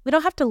 We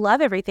don't have to love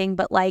everything,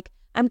 but like,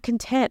 I'm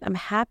content, I'm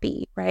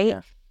happy, right?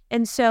 Yeah.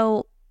 And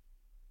so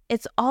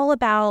it's all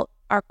about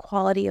our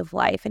quality of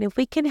life. And if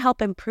we can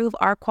help improve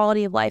our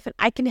quality of life, and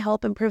I can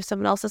help improve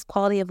someone else's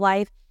quality of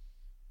life,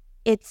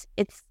 it's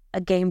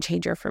a game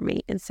changer for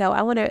me. And so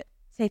I want to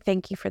say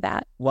thank you for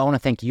that. Well, I want to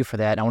thank you for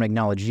that. I want to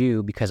acknowledge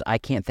you, because I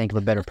can't think of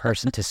a better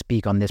person to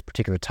speak on this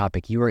particular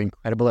topic. You are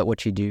incredible at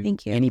what you do.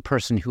 Thank you. Any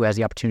person who has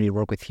the opportunity to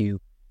work with you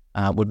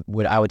would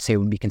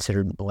be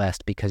considered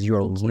blessed, because you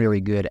are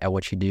really good at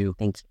what you do.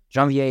 Thanks.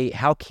 J'anvieu,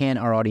 how can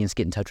our audience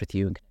get in touch with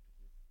you?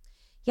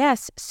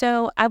 Yes.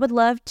 So I would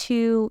love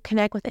to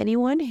connect with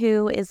anyone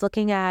who is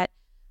looking at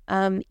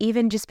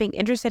even just being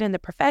interested in the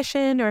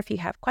profession, or if you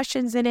have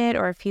questions in it,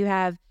 or if you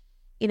have,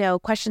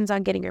 questions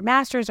on getting your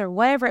master's or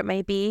whatever it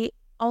may be.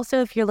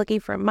 Also, if you're looking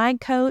for a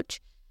mind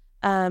coach,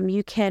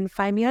 you can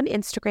find me on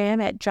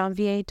Instagram at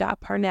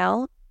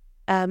j'anvieu.parnell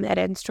at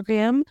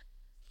Instagram.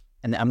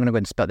 And I'm going to go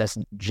ahead and spell that's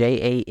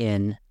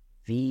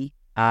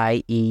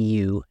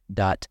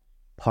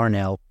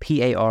JANVIEU.Parnell,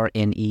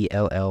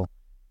 PARNELL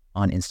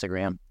on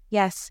Instagram.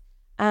 Yes.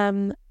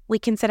 We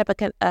can set up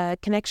a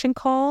connection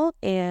call,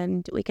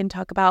 and we can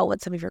talk about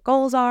what some of your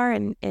goals are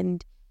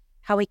and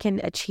how we can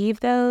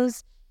achieve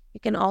those. You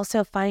can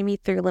also find me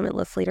through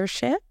Limitless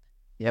Leadership.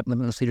 Yep,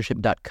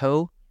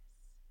 limitlessleadership.co.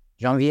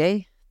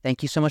 J'anvieu,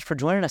 thank you so much for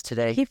joining us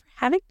today. Thank you for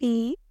having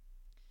me.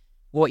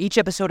 Well, each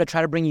episode I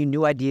try to bring you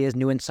new ideas,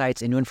 new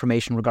insights, and new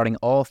information regarding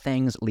all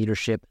things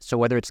leadership. So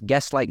whether it's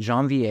guests like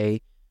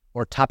J'anvieu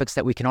or topics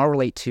that we can all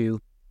relate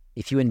to,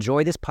 if you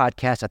enjoy this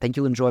podcast, I think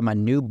you'll enjoy my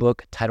new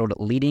book titled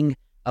Leading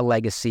a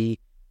Legacy,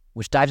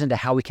 which dives into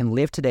how we can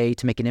live today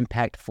to make an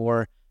impact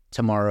for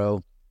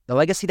tomorrow. The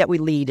legacy that we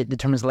lead, it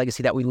determines the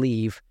legacy that we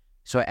leave.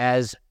 So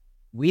as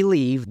we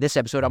leave this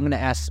episode, I'm going to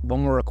ask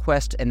one more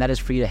request, and that is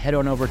for you to head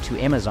on over to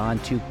Amazon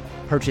to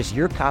purchase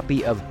your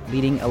copy of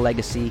Leading a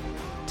Legacy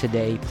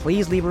today.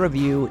 Please leave a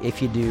review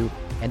if you do,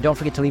 and don't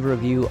forget to leave a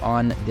review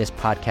on this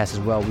podcast as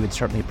well. We would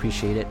certainly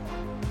appreciate it.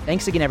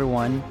 Thanks again,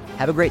 everyone.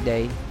 Have a great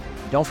day.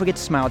 Don't forget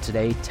to smile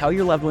today. Tell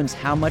your loved ones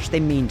how much they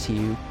mean to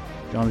you.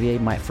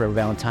 J'anvieu, for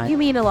Valentine. You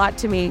mean a lot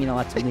to me. You mean a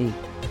lot to me.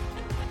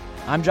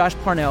 I'm Josh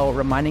Parnell,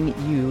 reminding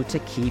you to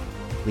keep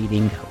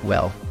leading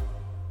well.